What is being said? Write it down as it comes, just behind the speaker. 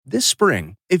This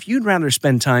spring, if you'd rather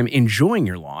spend time enjoying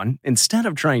your lawn instead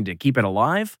of trying to keep it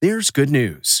alive, there's good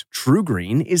news.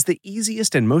 TruGreen is the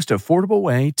easiest and most affordable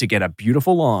way to get a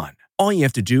beautiful lawn. All you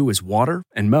have to do is water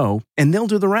and mow, and they'll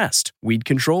do the rest. Weed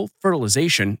control,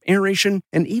 fertilization, aeration,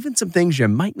 and even some things you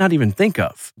might not even think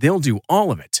of. They'll do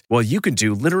all of it, while you can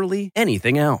do literally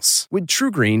anything else. With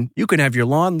TruGreen, you can have your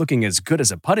lawn looking as good as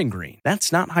a putting green.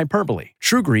 That's not hyperbole.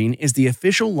 TruGreen is the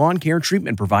official lawn care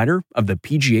treatment provider of the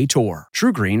PGA Tour.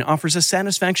 TruGreen offers a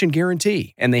satisfaction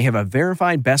guarantee, and they have a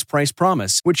verified best price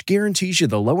promise, which guarantees you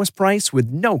the lowest price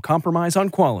with no compromise on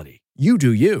quality. You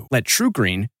do you. Let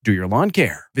TruGreen do your lawn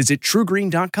care. Visit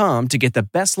TruGreen.com to get the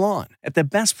best lawn at the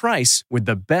best price with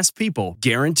the best people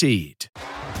guaranteed.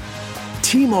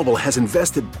 T-Mobile has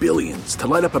invested billions to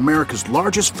light up America's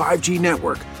largest 5G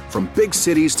network, from big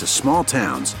cities to small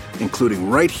towns,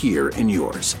 including right here in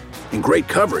yours. And great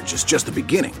coverage is just the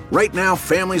beginning. Right now,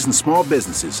 families and small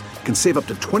businesses can save up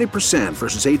to 20%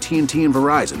 versus AT&T and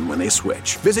Verizon when they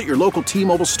switch. Visit your local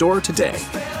T-Mobile store today.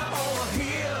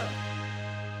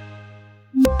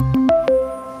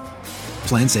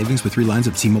 Plan savings with 3 lines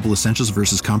of T-Mobile Essentials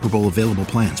versus comparable available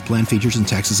plans. Plan features and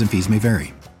taxes and fees may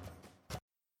vary.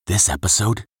 This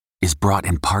episode is brought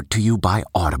in part to you by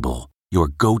Audible, your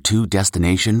go-to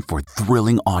destination for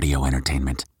thrilling audio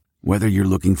entertainment. Whether you're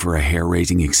looking for a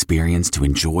hair-raising experience to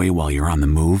enjoy while you're on the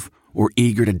move, or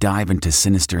eager to dive into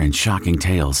sinister and shocking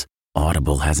tales,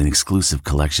 Audible has an exclusive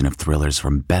collection of thrillers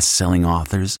from best-selling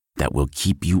authors that will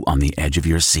keep you on the edge of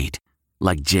your seat.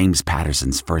 Like James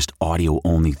Patterson's first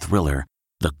audio-only thriller,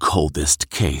 The Coldest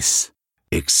Case.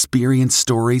 Experience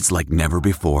stories like never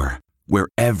before, where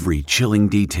every chilling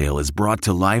detail is brought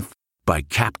to life by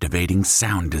captivating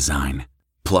sound design.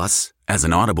 Plus, as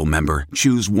an Audible member,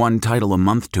 choose one title a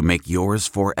month to make yours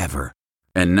forever.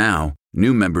 And now,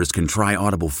 new members can try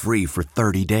Audible free for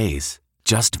 30 days.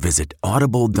 Just visit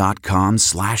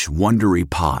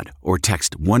audible.com/WonderyPod or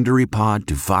text WonderyPod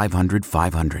to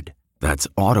 500-500. That's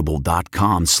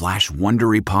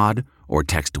audible.com/WonderyPod or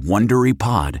text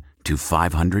WonderyPod to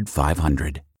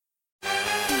 500-500.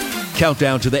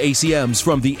 Countdown to the ACMs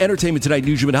from the Entertainment Tonight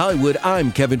Newsroom in Hollywood.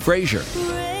 I'm Kevin Frazier.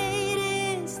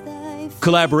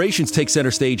 Collaborations take center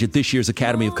stage at this year's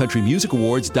Academy of Country Music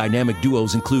Awards. Dynamic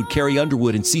duos include Carrie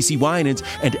Underwood and CeCe Winans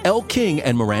and Elle King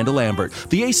and Miranda Lambert.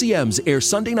 The ACMs air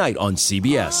Sunday night on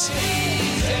CBS.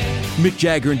 Mick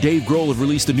Jagger and Dave Grohl have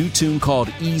released a new tune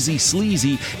called Easy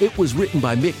Sleazy. It was written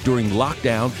by Mick during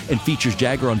lockdown and features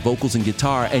Jagger on vocals and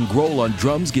guitar and Grohl on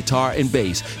drums, guitar, and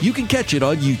bass. You can catch it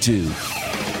on YouTube.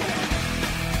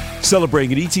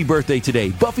 Celebrating an E.T. birthday today,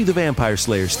 Buffy the Vampire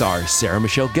Slayer star Sarah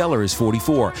Michelle Gellar is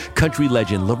 44, country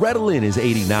legend Loretta Lynn is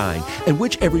 89, and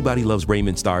which Everybody Loves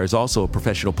Raymond star is also a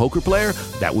professional poker player.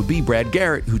 That would be Brad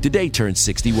Garrett, who today turns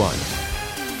 61.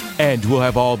 And we'll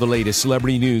have all the latest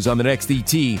celebrity news on the next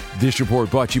ET. This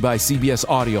report brought to you by CBS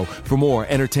Audio. For more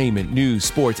entertainment, news,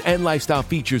 sports, and lifestyle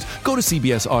features, go to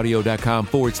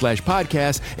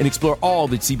cbsaudio.com/podcast and explore all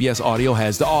that CBS Audio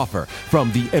has to offer.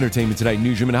 From the Entertainment Tonight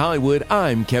Newsroom in Hollywood,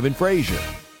 I'm Kevin Frazier.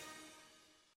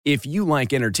 If you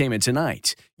like Entertainment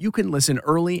Tonight, you can listen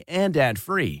early and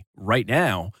ad-free right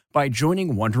now by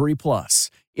joining Wondery Plus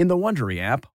in the Wondery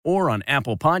app or on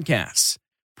Apple Podcasts.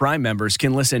 Prime members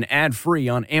can listen ad-free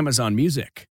on Amazon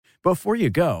Music. Before you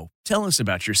go, tell us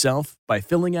about yourself by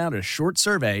filling out a short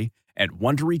survey at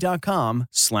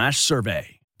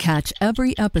Wondery.com/survey. Catch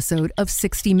every episode of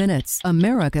 60 Minutes,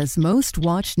 America's most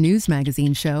watched news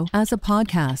magazine show, as a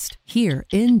podcast. Hear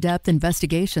in-depth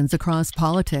investigations across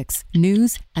politics,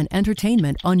 news, and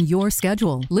entertainment on your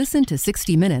schedule. Listen to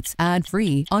 60 Minutes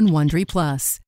ad-free on Wondery Plus.